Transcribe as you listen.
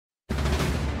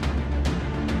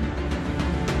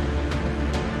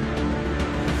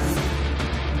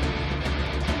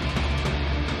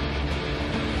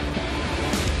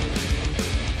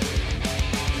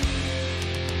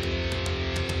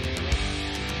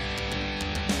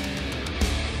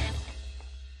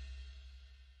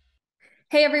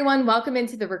Hey everyone, welcome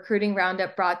into the Recruiting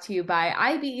Roundup brought to you by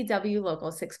IBEW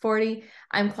Local 640.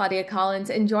 I'm Claudia Collins,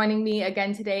 and joining me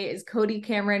again today is Cody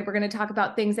Cameron. We're going to talk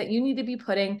about things that you need to be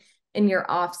putting in your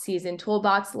off-season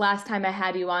toolbox. Last time I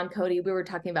had you on, Cody, we were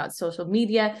talking about social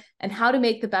media and how to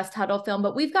make the best huddle film,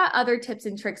 but we've got other tips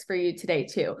and tricks for you today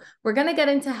too. We're going to get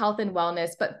into health and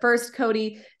wellness, but first,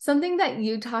 Cody, something that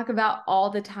you talk about all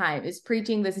the time is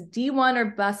preaching this D1 or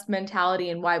bust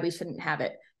mentality and why we shouldn't have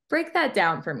it. Break that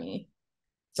down for me.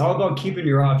 It's all about keeping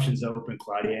your options open,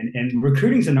 Claudia. And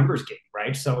recruiting's a numbers game,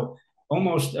 right? So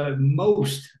almost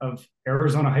most of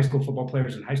Arizona high school football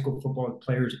players and high school football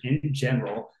players in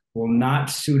general will not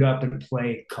suit up and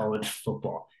play college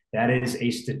football. That is a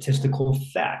statistical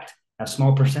fact. A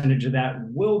small percentage of that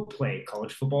will play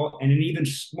college football, and an even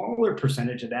smaller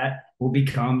percentage of that will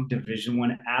become Division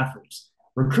I athletes.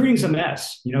 Recruiting's a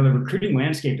mess. You know, the recruiting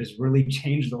landscape has really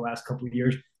changed the last couple of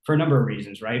years for a number of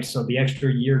reasons, right? So the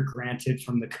extra year granted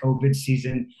from the COVID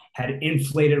season had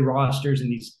inflated rosters,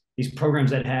 and these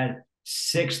programs that had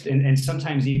sixth and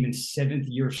sometimes even seventh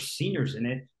year seniors in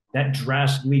it, that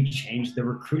drastically changed the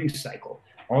recruiting cycle.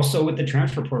 Also with the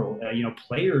transfer portal,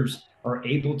 players are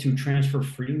able to transfer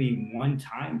freely one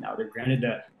time now. They're granted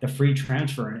the free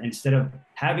transfer, and instead of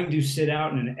having to sit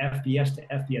out in an FBS to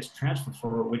FBS transfer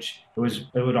for which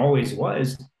it always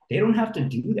was. They don't have to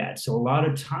do that. So a lot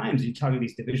of times you talk to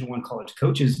these Division I college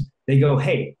coaches, they go,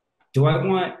 hey, do I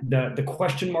want the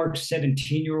question mark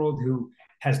 17-year-old who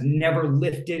has never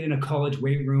lifted in a college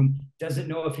weight room, doesn't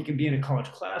know if he can be in a college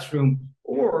classroom,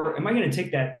 or am I going to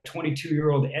take that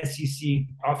 22-year-old SEC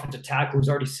offensive tackle who's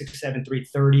already 6'7",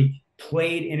 330,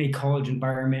 played in a college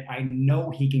environment, I know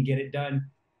he can get it done.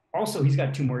 Also, he's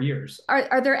got 2 more years.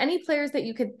 Are there any players that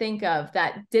you could think of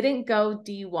that didn't go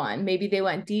D1? Maybe they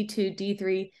went D2,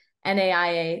 D3,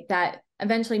 NAIA that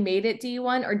eventually made it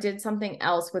D1 or did something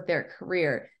else with their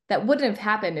career that wouldn't have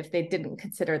happened if they didn't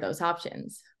consider those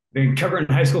options? Been covering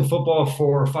high school football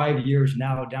for 5 years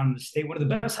now down in the state. One of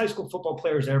the best high school football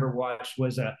players I ever watched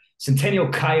was a Centennial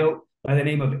Coyote by the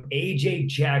name of AJ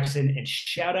Jackson. And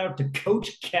shout out to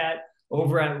Coach Cat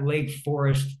over at Lake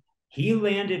Forest. He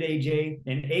landed AJ,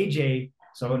 and AJ,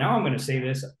 so now I'm going to say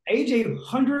this, AJ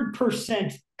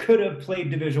 100% could have played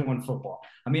Division I football.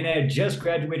 I mean, I had just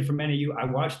graduated from NAU. I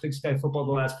watched Big Sky football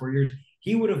the last 4 years.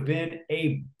 He would have been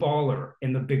a baller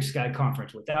in the Big Sky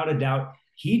Conference, without a doubt.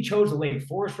 He chose the Lake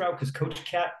Forest route because Coach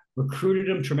Cat recruited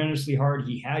him tremendously hard.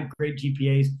 He had great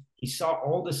GPAs. He saw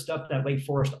all the stuff that Lake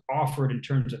Forest offered in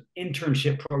terms of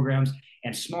internship programs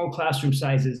and small classroom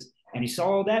sizes. And he saw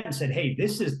all that and said, hey,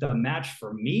 this is the match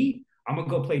for me. I'm going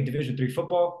to go play Division III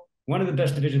football. One of the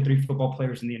best Division III football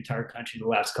players in the entire country the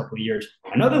last couple of years.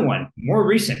 Another one, more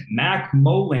recent, Mac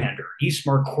Molander,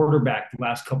 Eastmark quarterback the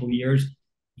last couple of years.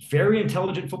 Very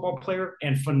intelligent football player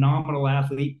and phenomenal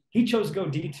athlete. He chose to go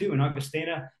D2 in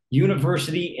Augustana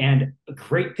University, and a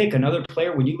great pick. Another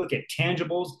player, when you look at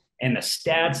tangibles and the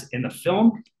stats in the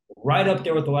film, right up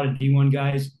there with a lot of D1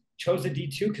 guys. Chose the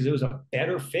D2 because it was a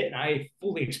better fit, and I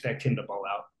fully expect him to ball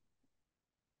out.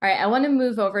 All right, I want to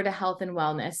move over to health and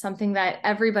wellness, something that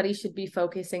everybody should be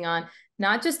focusing on,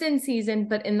 not just in season,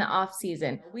 but in the off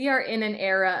season. We are in an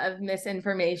era of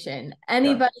misinformation.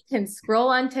 Anybody can scroll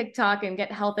on TikTok and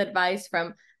get health advice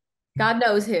from God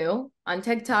knows who on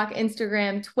TikTok,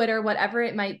 Instagram, Twitter, whatever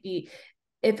it might be.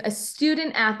 If a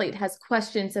student athlete has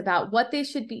questions about what they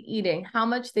should be eating, how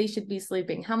much they should be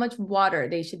sleeping, how much water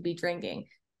they should be drinking,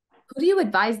 who do you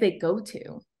advise they go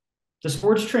to? The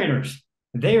sports trainers.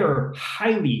 They are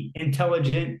highly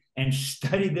intelligent and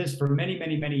studied this for many,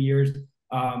 many, many years.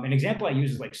 An example I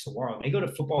use is like Saguaro. They go to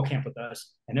football camp with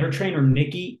us, and their trainer,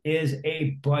 Nikki, is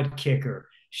a butt kicker.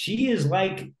 She is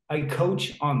like a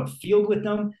coach on the field with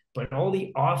them, but all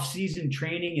the off-season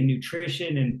training and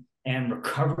nutrition and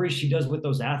recovery she does with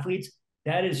those athletes,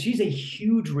 she's a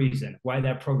huge reason why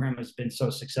that program has been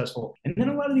so successful. And then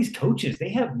a lot of these coaches,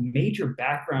 they have major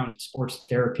background in sports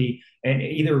therapy and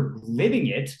either living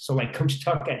it. So like Coach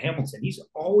Tuck at Hamilton, he's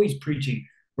always preaching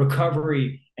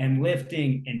recovery and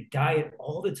lifting and diet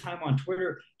all the time on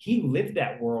Twitter. He lived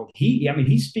that world.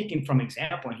 He's speaking from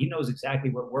example, and he knows exactly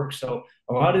what works. So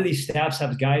a lot of these staffs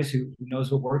have guys who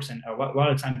knows what works. And a lot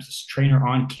of times this trainer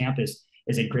on campus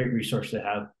is a great resource to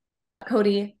have.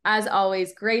 Cody, as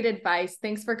always, great advice.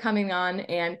 Thanks for coming on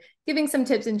and giving some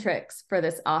tips and tricks for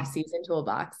this off-season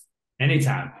toolbox.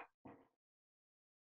 Anytime.